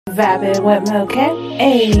Vibing with Mocha,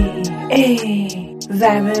 ayy, ayy.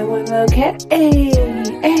 Vibing with Mocha, ayy,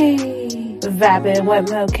 ayy. Vibing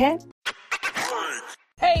with Mocha.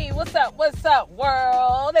 Hey, what's up,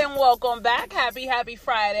 world? And welcome back. Happy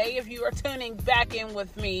Friday. If you are tuning back in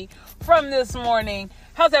with me from this morning,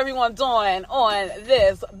 how's everyone doing on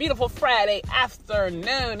this beautiful Friday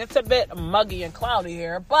afternoon? It's a bit muggy and cloudy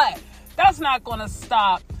here, but that's not going to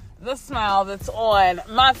stop the smile that's on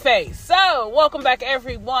my face. So, welcome back,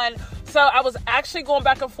 everyone. So, I was actually going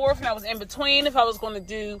back and forth, and I was in between if I was going to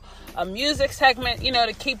do a music segment,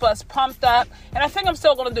 to keep us pumped up. And I think I'm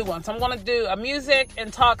still going to do one. So, I'm going to do a music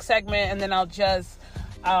and talk segment, and then I'll just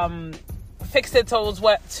fix it towards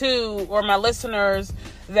or my listeners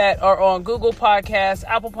that are on Google Podcasts,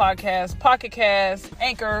 Apple Podcasts, Pocket Casts,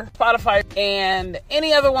 Anchor, Spotify, and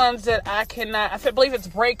any other ones that I cannot. I believe it's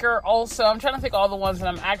Breaker also. I'm trying to think of all the ones that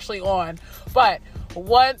I'm actually on. But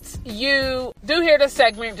once you do hear this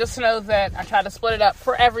segment, just know that I try to split it up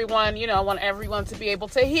for everyone. I want everyone to be able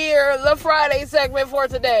to hear the Friday segment for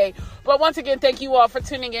today. But once again, thank you all for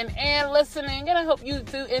tuning in and listening, and I hope you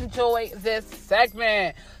do enjoy this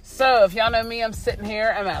segment. So, if y'all know me, I'm sitting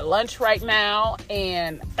here. I'm at lunch right now,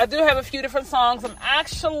 and I do have a few different songs. I'm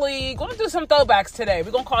actually going to do some throwbacks today.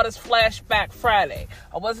 We're going to call this Flashback Friday.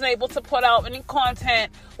 I wasn't able to put out any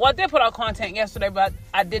content. Well, I did put out content yesterday, but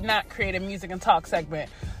I did not create a music and talk segment.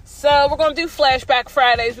 So, we're going to do Flashback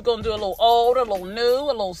Fridays. We're going to do a little old, a little new, a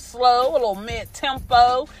little slow, a little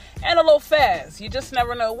mid-tempo, and a little fast. You just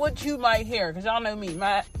never know what you might hear, because y'all know me.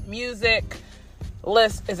 My music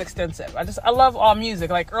list is extensive. I love all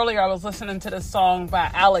music. Like earlier I was listening to this song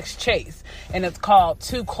by Alex Chase, and it's called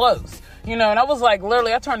Too Close, and I was like,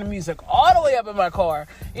 literally, I turned the music all the way up in my car,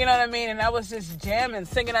 and I was just jamming,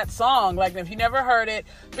 singing that song. Like, if you never heard it,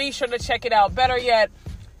 be sure to check it out. Better yet,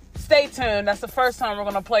 stay tuned. That's the first time we're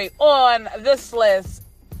going to play on this list.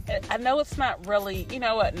 I know it's not really,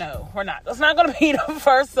 no, we're not. It's not going to be the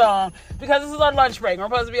first song, because this is our lunch break. We're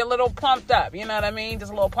supposed to be a little pumped up, Just a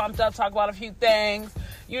little pumped up, talk about a few things.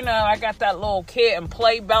 I got that little kid and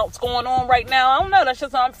play bouts going on right now. I don't know, that's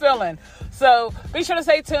just how I'm feeling. So be sure to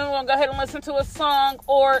stay tuned. We're going to go ahead and listen to a song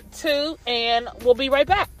or two, and we'll be right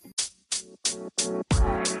back.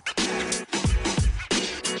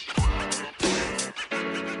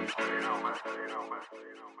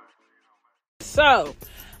 So,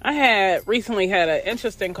 I recently had an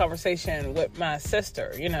interesting conversation with my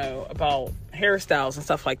sister, about hairstyles and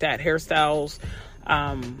stuff like that. Hairstyles,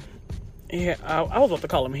 I was about to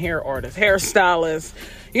call them hair artists, hairstylists,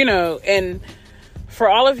 and for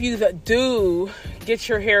all of you that do get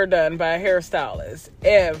your hair done by a hairstylist,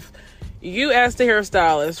 if you ask the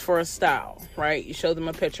hairstylist for a style, right, you show them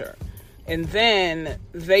a picture, and then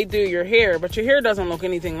they do your hair, but your hair doesn't look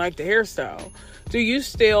anything like the hairstyle, do you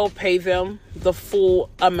still pay them the full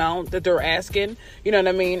amount that they're asking? You know what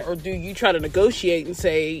I mean? Or do you try to negotiate and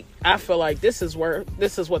say, I feel like this is what the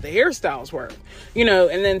hairstyle's worth? And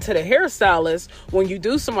then to the hairstylist, when you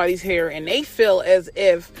do somebody's hair and they feel as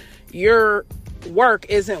if your work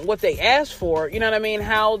isn't what they asked for,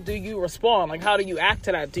 how do you respond? Like, how do you act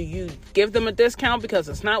to that? Do you give them a discount because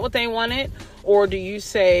it's not what they wanted? Or do you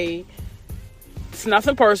say, it's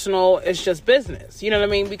nothing personal, it's just business,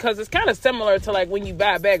 because it's kind of similar to like when you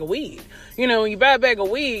buy a bag of weed. When you buy a bag of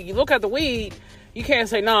weed, you look at the weed, you can't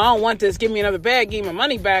say, no, I don't want this, give me another bag, give me my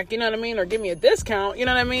money back, or give me a discount,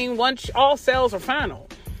 once all sales are final,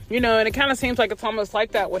 and it kind of seems like it's almost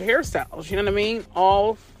like that with hairstyles,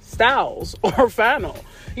 all styles are final,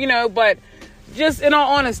 but just in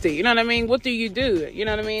all honesty, what do you do,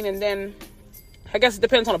 and then I guess it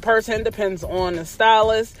depends on the person, depends on the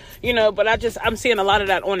stylist, but I'm seeing a lot of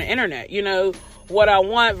that on the internet, what I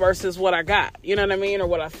want versus what I got, or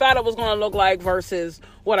what I thought it was going to look like versus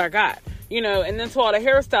what I got, and then to all the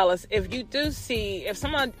hairstylists,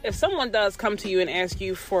 if someone does come to you and ask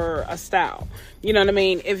you for a style,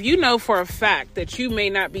 if you know for a fact that you may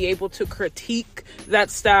not be able to critique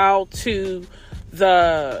that style to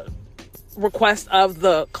the request of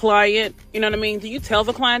the client, do you tell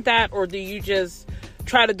the client that, or do you just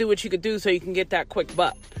try to do what you could do so you can get that quick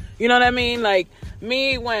buck? Like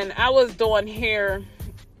me, when I was doing hair,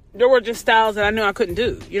 there were just styles that I knew I couldn't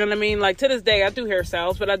do, like to this day I do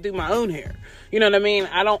hairstyles, but I do my own hair, I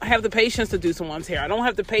don't have the patience to do someone's hair. I don't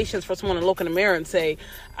have the patience for someone to look in the mirror and say,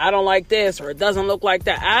 I don't like this, or it doesn't look like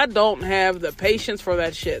that. I don't have the patience for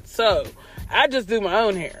that shit, so I just do my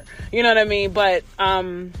own hair, but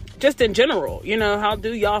just in general, how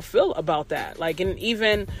do y'all feel about that? Like, and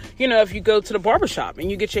even, if you go to the barbershop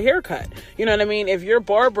and you get your hair cut, if your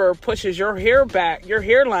barber pushes your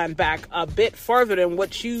hairline back a bit further than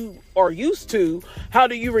what you are used to, how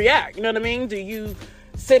do you react? Do you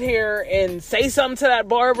sit here and say something to that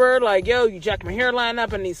barber like, yo, you jacked my hairline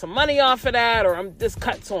up, I need some money off of that, or this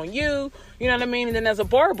cut's on you, you know what I mean? And then as a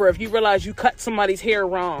barber, if you realize you cut somebody's hair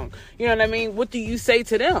wrong, you know what I mean? What do you say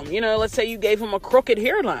to them? You know, let's say you gave them a crooked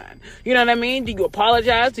hairline, you know what I mean? Do you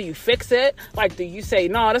apologize? Do you fix it? Like, do you say,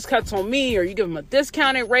 no, this cut's on me, or you give them a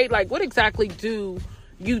discounted rate? Like, what exactly do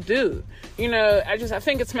you do? You know, I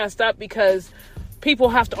think it's messed up because people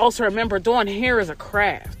have to also remember doing hair is a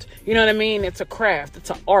craft. You know what I mean? It's a craft.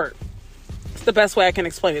 It's an art. It's the best way I can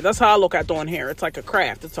explain it. That's how I look at doing hair. It's like a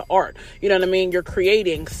craft. It's an art. You know what I mean? You're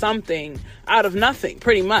creating something out of nothing,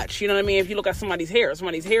 pretty much. You know what I mean? If you look at somebody's hair is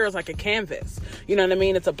like a canvas. You know what I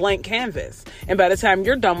mean? It's a blank canvas. And by the time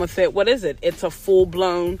you're done with it, what is it? It's a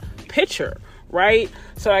full-blown picture, right?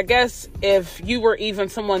 So I guess if you were even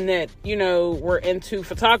someone that, you know, were into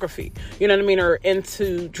photography, you know what I mean, or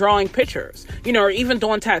into drawing pictures, you know, or even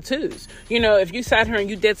doing tattoos, you know, if you sat here and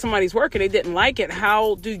you did somebody's work and they didn't like it,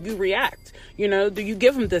 how do you react? You know, do you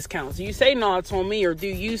give them discounts? Do you say, no, it's on me? Or do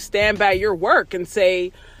you stand by your work and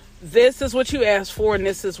say, this is what you asked for and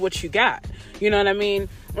this is what you got? You know what I mean?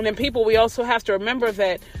 And then we also have to remember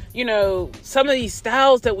that, you know, some of these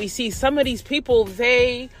styles that we see, some of these people,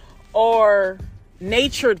 they are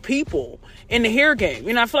natured people in the hair game.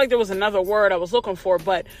 You know, I feel like there was another word I was looking for,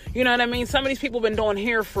 but you know what I mean? Some of these people have been doing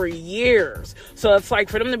hair for years. So it's like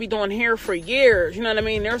for them to be doing hair for years, you know what I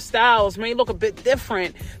mean? Their styles may look a bit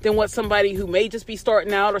different than what somebody who may just be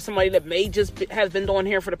starting out or somebody that may just has been doing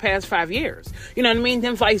hair for the past 5 years. You know what I mean?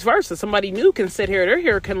 Then vice versa. Somebody new can sit here, their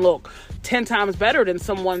hair can look 10 times better than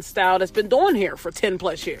someone's style that's been doing hair for 10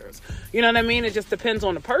 plus years. You know what I mean? It just depends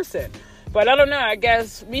on the person. But I don't know, I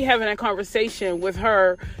guess me having that conversation with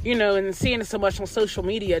her, you know, and seeing it so much on social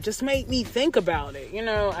media just made me think about it. You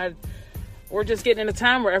know, we're just getting in a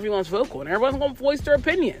time where everyone's vocal and everyone's going to voice their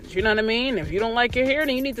opinions. You know what I mean? If you don't like your hair,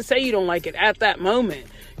 then you need to say you don't like it at that moment.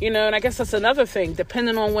 You know, and I guess that's another thing,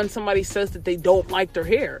 depending on when somebody says that they don't like their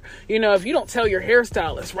hair. You know, if you don't tell your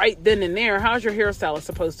hairstylist right then and there, how's your hairstylist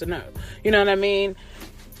supposed to know? You know what I mean?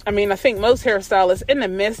 I think most hairstylists, in the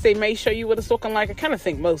midst, they may show you what it's looking like. I kind of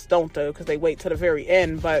think most don't, though, because they wait to the very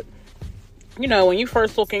end. But, you know, when you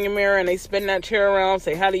first look in your mirror and they spin that chair around,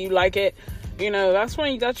 say, how do you like it? You know,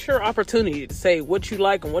 that's your opportunity to say what you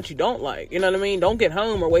like and what you don't like. You know what I mean? Don't get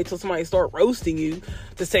home or wait till somebody start roasting you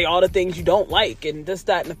to say all the things you don't like and this,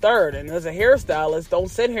 that, and the third. And as a hairstylist, don't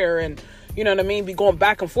sit here and, you know what I mean, be going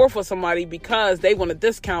back and forth with somebody because they want a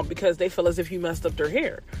discount because they feel as if you messed up their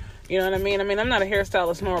hair. You know what I mean? I'm not a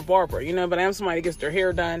hairstylist nor a barber, you know, but I am somebody that gets their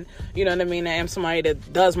hair done. You know what I mean? I am somebody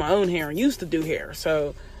that does my own hair and used to do hair.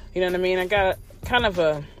 So, you know what I mean? I got kind of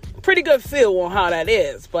a pretty good feel on how that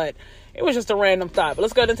is, but it was just a random thought. But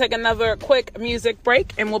let's go ahead and take another quick music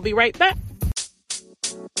break and we'll be right back.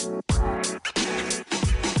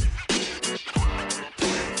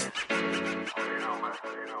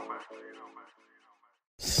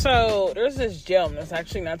 So there's this gym that's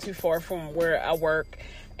actually not too far from where I work.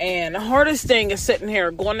 And the hardest thing is sitting here,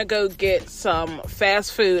 going to go get some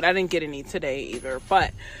fast food. I didn't get any today either,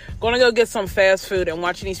 but going to go get some fast food and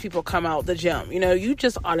watching these people come out the gym. You know, you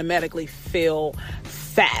just automatically feel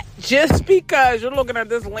fat just because you're looking at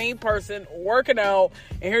this lean person working out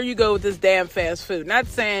and here you go with this damn fast food. Not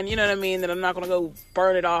saying, you know what I mean, that I'm not going to go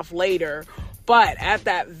burn it off later. But at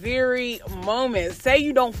that very moment, say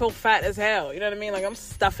you don't feel fat as hell. You know what I mean? Like I'm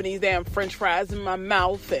stuffing these damn French fries in my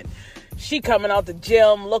mouth and she coming out the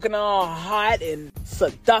gym looking all hot and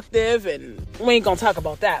seductive, and we ain't gonna talk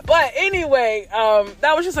about that. But anyway,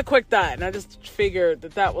 that was just a quick thought, and I just figured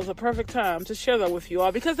that was a perfect time to share that with you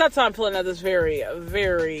all because that's how I'm feeling at this very,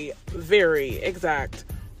 very, very exact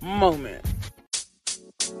moment.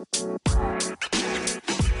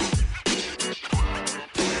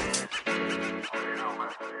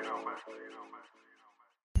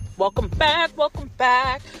 Welcome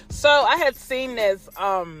back. So I had seen this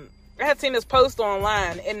post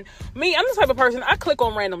online, and me, I'm the type of person, I click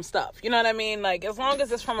on random stuff, you know what I mean? Like, as long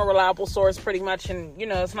as it's from a reliable source, pretty much, and, you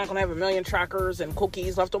know, it's not going to have a million trackers and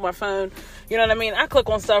cookies left on my phone, you know what I mean? I click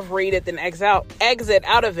on stuff, read it, then exit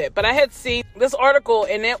out of it. But I had seen this article,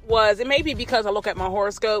 and it may be because I look at my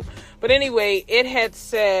horoscope, but anyway, it had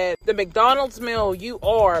said, the McDonald's meal you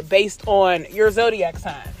are based on your zodiac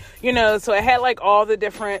sign. You know, so it had like all the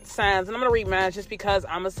different signs, and I'm going to read mine just because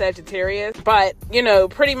I'm a Sagittarius. But, you know,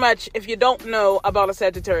 pretty much if you don't know about a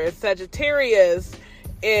Sagittarius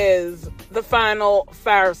is the final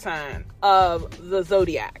fire sign of the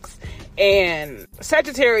zodiacs. And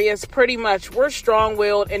Sagittarius, pretty much, we're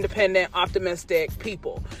strong-willed, independent, optimistic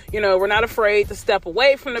people. You know, we're not afraid to step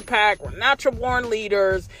away from the pack. We're natural-born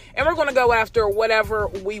leaders, and we're going to go after whatever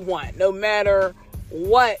we want, no matter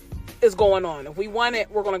what is going on. If we want it,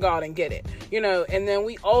 we're going to go out and get it, and then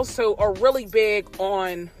we also are really big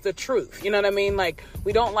on the truth. You know what I mean? Like,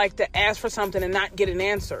 we don't like to ask for something and not get an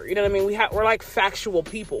answer. You know what I mean? We're like factual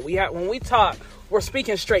people. When we talk, we're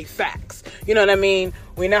speaking straight facts. You know what I mean?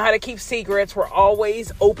 We know how to keep secrets. We're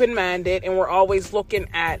always open-minded, and we're always looking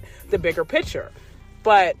at the bigger picture.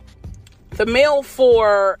 But the meal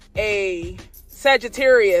for a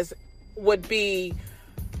Sagittarius would be,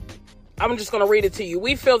 I'm just going to read it to you.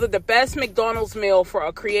 We feel that the best McDonald's meal for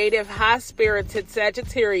a creative, high-spirited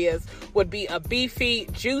Sagittarius would be a beefy,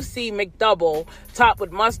 juicy McDouble topped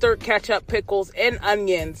with mustard, ketchup, pickles, and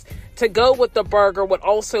onions. To go with the burger would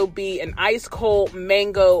also be an ice-cold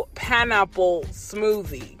mango pineapple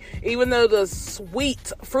smoothie. Even though the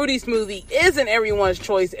sweet, fruity smoothie isn't everyone's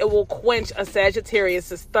choice, it will quench a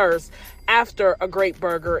Sagittarius' thirst after a great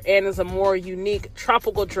burger and is a more unique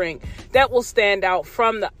tropical drink that will stand out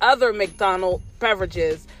from the other McDonald's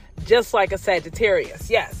beverages, just like a Sagittarius.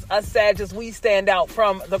 Yes, us Sagittarius, we stand out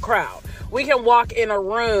from the crowd. We can walk in a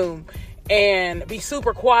room and be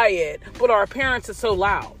super quiet, but our appearance is so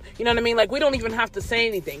loud. You know what I mean? Like, we don't even have to say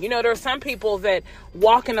anything. There are some people that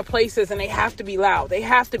walk into places and they have to be loud. They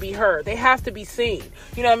have to be heard. They have to be seen.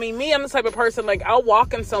 You know what I mean? Me, I'm the type of person, like, I'll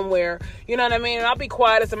walk in somewhere, you know what I mean? And I'll be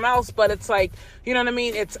quiet as a mouse, but it's like, you know what I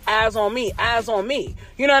mean? It's eyes on me.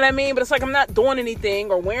 You know what I mean? But it's like I'm not doing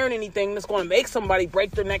anything or wearing anything that's going to make somebody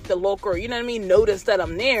break their neck to look or, you know what I mean, notice that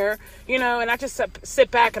I'm there, and I just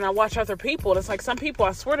sit back and I watch other people. And it's like some people,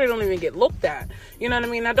 I swear they don't even get looked at. You know what I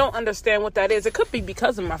mean? I don't understand what that is. It could be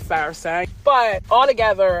because of my fire sign. But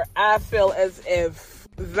altogether, I feel as if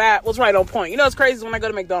that was right on point. It's crazy when I go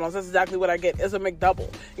to McDonald's. That's exactly what I get. It's a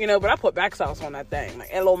McDouble. But I put mac sauce on that thing. Like,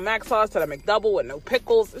 a little mac sauce to the McDouble with no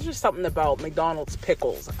pickles. It's just something about McDonald's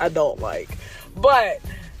pickles I don't like. But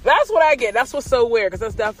that's what I get. That's what's so weird, because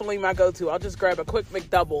that's definitely my go-to. I'll just grab a quick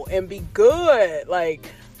McDouble and be good.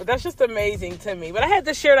 But that's just amazing to me. But I had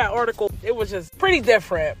to share that article. It was just pretty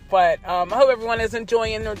different. But I hope everyone is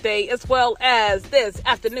enjoying their day as well as this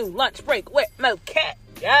afternoon lunch break with MoCat.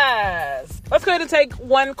 Yes. Let's go ahead and take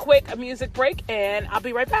one quick music break, and I'll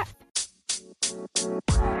be right back.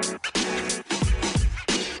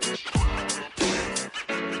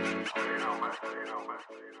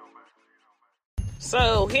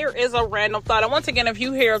 So here is a random thought. And once again, if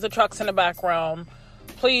you hear the trucks in the background,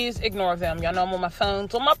 please ignore them. Y'all know I'm on my phone.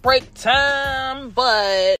 It's on my break time,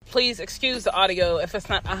 but please excuse the audio if it's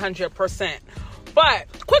not 100%. But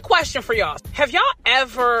quick question for y'all. Have y'all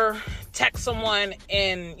ever text someone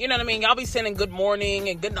and, you know what I mean, y'all be sending good morning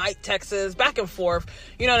and good night texts back and forth,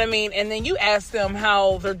 you know what I mean? And then you ask them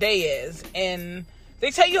how their day is, and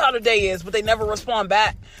they tell you how their day is, but they never respond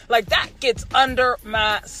back. Like, that gets under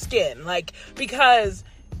my skin. Like, because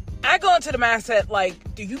I go into the mindset,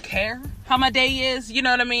 like, do you care how my day is? You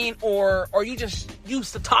know what I mean? Or you just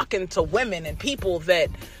used to talking to women and people that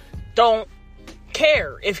don't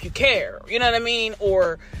care if you care, you know what I mean?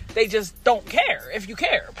 Or they just don't care if you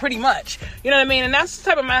care, pretty much, you know what I mean? And that's the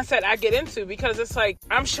type of mindset I get into, because it's like,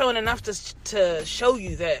 I'm showing enough to show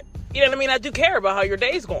you that, you know what I mean, I do care about how your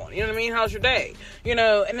day's going, you know what I mean? How's your day? And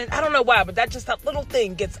then, I don't know why, but that little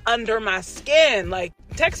thing gets under my skin. Like,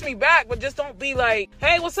 text me back, but just don't be like,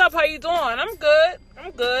 hey, what's up, how you doing? I'm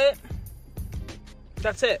good.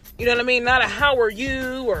 That's it. You know what I mean? Not a how are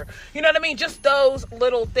you, or, you know what I mean? Just those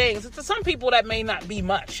little things. To some people, that may not be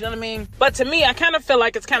much. You know what I mean? But to me, I kind of feel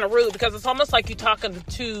like it's kind of rude, because it's almost like you talking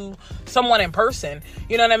to someone in person.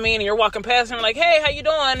 You know what I mean? And you're walking past and like, hey, how you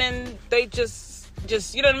doing? And they just,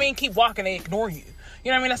 you know what I mean? Keep walking. They ignore you. You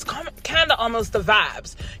know what I mean? That's kind of almost the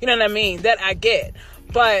vibes, you know what I mean, that I get.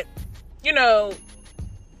 But,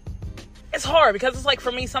 it's hard, because it's like, for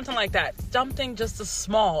me, something like that, something just as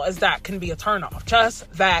small as that can be a turnoff, just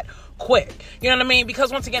that quick. You know what I mean?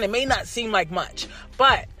 Because once again, it may not seem like much,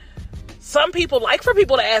 but some people like for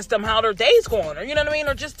people to ask them how their day's going, or, you know what I mean?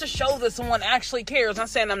 Or just to show that someone actually cares. I'm not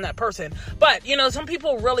saying I'm that person, but, some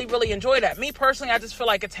people really, really enjoy that. Me personally, I just feel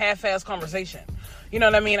like it's half-assed conversation. You know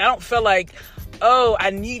what I mean? I don't feel like, oh,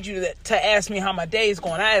 I need you to ask me how my day's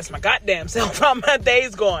going. I ask my goddamn self how my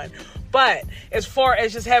day's going. But as far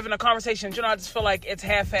as just having a conversation, I just feel like it's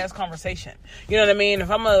half-assed conversation. You know what I mean? If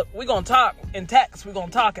we're going to talk in text, we're going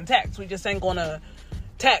to talk in text. We just ain't going to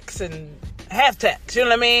text and half text. You know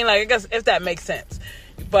what I mean? Like, I guess if that makes sense.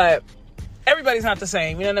 But everybody's not the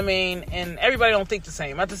same. You know what I mean? And everybody don't think the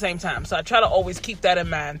same at the same time. So I try to always keep that in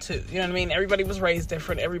mind too. You know what I mean? Everybody was raised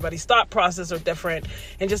different. Everybody's thought process are different.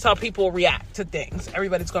 And just how people react to things.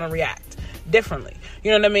 Everybody's going to react differently.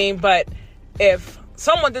 You know what I mean? But if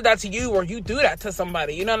someone did that to you, or you do that to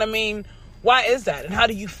somebody, you know what I mean? Why is that? And how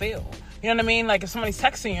do you feel? You know what I mean? Like, if somebody's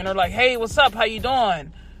texting you and they're like, hey, what's up? How you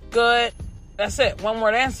doing? good. That's it. One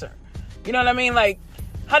word answer. You know what I mean? Like,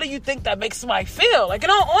 how do you think that makes somebody feel? Like, in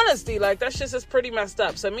all honesty, like, that's just pretty messed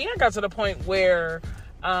up. So me, I got to the point where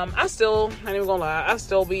I ain't even gonna lie, I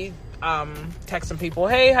still be texting people,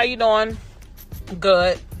 hey, how you doing?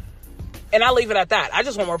 Good. And I leave it at that. I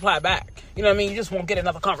just won't reply back. You know what I mean? You just won't get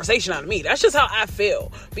another conversation out of me. That's just how I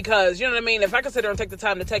feel. Because, you know what I mean? If I could sit there and take the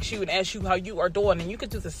time to text you and ask you how you are doing, and you could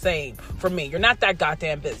do the same for me. You're not that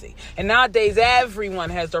goddamn busy. And nowadays,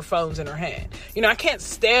 everyone has their phones in their hand. You know, I can't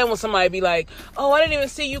stand when somebody be like, oh, I didn't even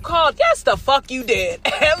see you called. Yes, the fuck you did.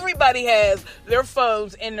 Everybody has their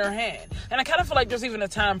phones in their hand. And I kind of feel like there's even a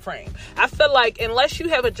time frame. I feel like unless you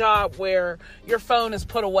have a job where your phone is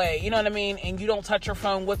put away, you know what I mean? And you don't touch your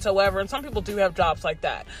phone whatsoever. And some people do have jobs like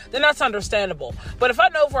that. Then that's understandable. But if I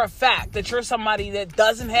know for a fact that you're somebody that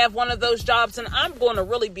doesn't have one of those jobs, then I'm going to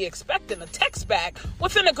really be expecting a text back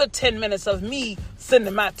within a good 10 minutes of me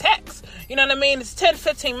sending my text. You know what I mean? It's 10,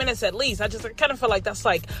 15 minutes at least. I kind of feel like that's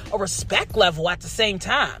like a respect level at the same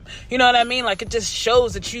time. You know what I mean? Like, it just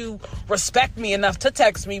shows that you respect me enough to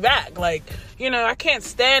text me back. Like, you know, I can't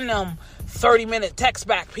stand them 30-minute text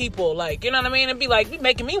back people. Like, you know what I mean? It'd be like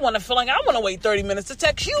making me want to feel like I want to wait 30 minutes to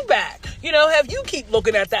text you back. You know, have you keep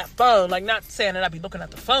looking at that phone. Like, not saying that I'd be looking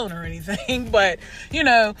at the phone or anything, but, you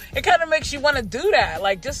know, it kind of makes you want to do that.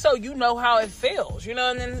 Like, just so you know how it feels, you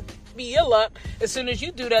know, and then be your luck. As soon as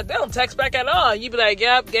you do that, they don't text back at all. You be like,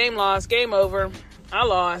 yep, game lost, game over. I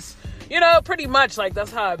lost. You know, pretty much like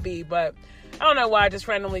that's how it be. But I don't know why I just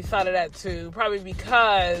randomly thought of that too. Probably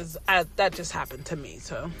because that just happened to me.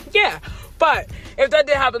 So, yeah. But if that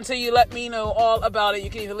did happen to you, let me know all about it. You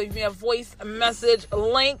can either leave me a voice message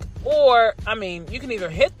link, or, you can either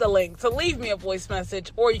hit the link to leave me a voice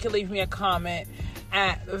message, or you can leave me a comment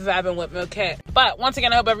at Vabbing with Moquette. But once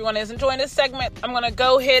again, I hope everyone is enjoying this segment. I'm going to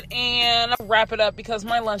go ahead and wrap it up because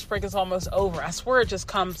my lunch break is almost over. I swear it just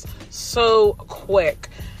comes so quick.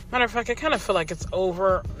 Matter of fact, I kind of feel like it's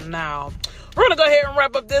over now. We're going to go ahead and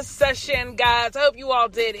wrap up this session, guys. I hope you all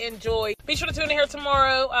did enjoy. Be sure to tune in here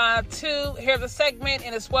tomorrow to hear the segment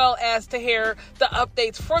and as well as to hear the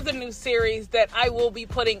updates for the new series that I will be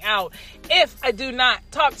putting out. If I do not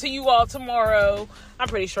talk to you all tomorrow, I'm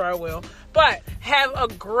pretty sure I will. But have a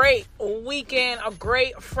great weekend, a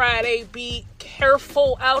great Friday. Be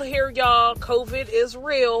careful out here, y'all. COVID is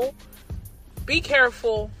real. Be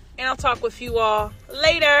careful. And I'll talk with you all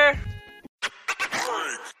later.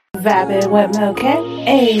 Vabbing with Moquette,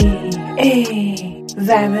 ayy, ayy.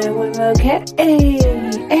 Vabbing with Moquette, ayy,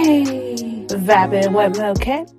 ayy. Vabbing with Moquette.